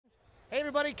Hey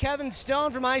everybody, Kevin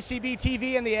Stone from ICB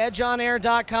TV and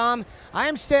theedgeonair.com. I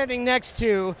am standing next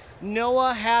to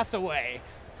Noah Hathaway,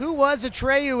 who was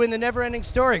Atreyu in The Neverending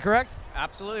Story, correct?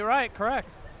 Absolutely right,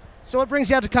 correct. So what brings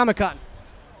you out to Comic-Con?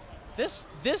 This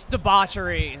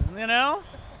debauchery, you know?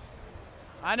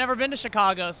 I've never been to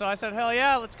Chicago, so I said, hell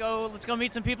yeah, let's go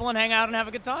meet some people and hang out and have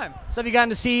a good time. So have you gotten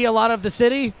to see a lot of the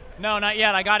city? No, not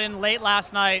yet. I got in late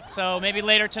last night, so maybe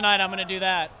later tonight I'm going to do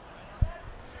that.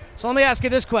 So let me ask you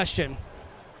this question.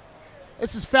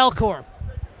 This is Falcor.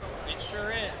 It sure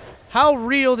is. How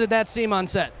real did that seem on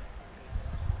set?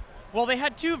 Well, they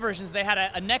had two versions. They had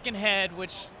a neck and head,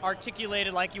 which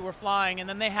articulated like you were flying, and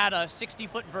then they had a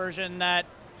 60-foot version that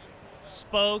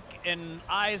spoke and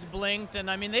eyes blinked,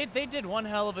 and I mean, they did one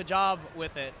hell of a job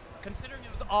with it, considering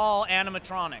it was all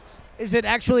animatronics. Is it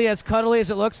actually as cuddly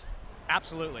as it looks?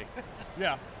 Absolutely.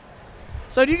 Yeah.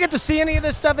 So do you get to see any of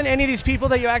this stuff and any of these people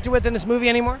that you acted with in this movie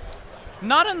anymore?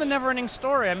 Not in The Neverending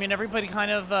Story. I mean, everybody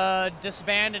kind of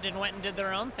disbanded and went and did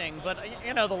their own thing. But,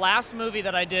 you know, the last movie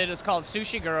that I did is called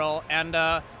Sushi Girl, and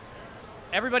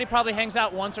everybody probably hangs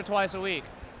out once or twice a week,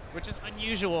 which is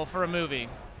unusual for a movie.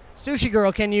 Sushi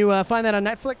Girl, can you find that on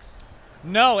Netflix?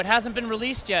 No, it hasn't been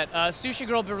released yet. Sushi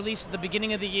Girl will be released at the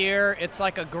beginning of the year. It's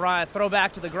like a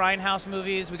throwback to the Grindhouse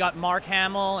movies. We got Mark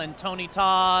Hamill and Tony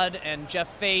Todd and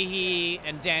Jeff Fahey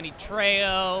and Danny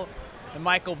Trejo and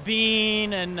Michael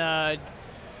Biehn and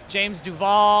James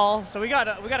Duvall. So we got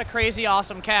a crazy,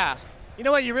 awesome cast. You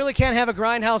know what? You really can't have a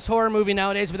Grindhouse horror movie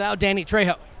nowadays without Danny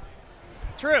Trejo.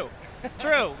 True,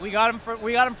 true. We got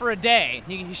him for a day.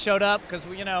 He showed up because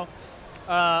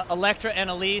Elektra and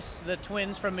Elise, the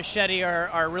twins from Machete,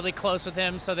 are really close with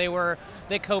him, so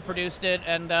they co-produced it,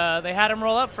 and they had him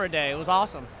roll up for a day. It was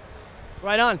awesome.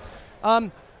 Right on.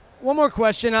 One more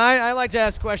question. I like to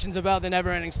ask questions about The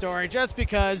Neverending Story just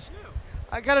because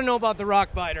I got to know about the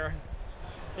rock biter.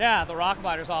 Yeah, the rock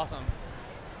biter's awesome.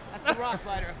 That's the rock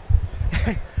biter.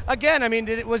 Again, I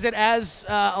mean, was it as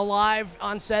alive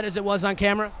on set as it was on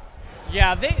camera?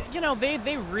 Yeah,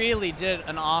 they really did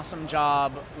an awesome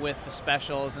job with the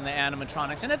specials and the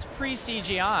animatronics, and it's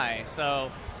pre-CGI,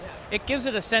 so it gives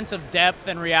it a sense of depth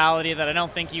and reality that I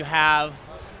don't think you have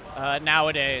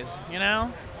nowadays. You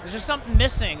know, there's just something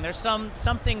missing. There's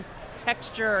something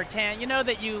texture or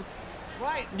that you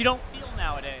don't feel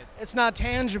nowadays. It's not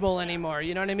tangible anymore.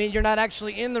 You know what I mean? You're not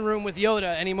actually in the room with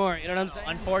Yoda anymore. You know what I'm saying?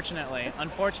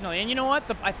 Unfortunately, and you know what?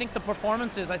 I think the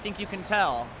performances, I think you can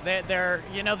tell they're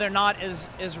not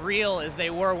as real as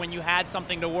they were when you had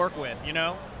something to work with. You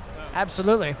know?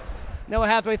 Absolutely. Noah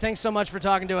Hathaway, thanks so much for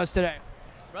talking to us today.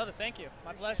 Brother, thank you.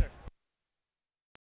 My pleasure.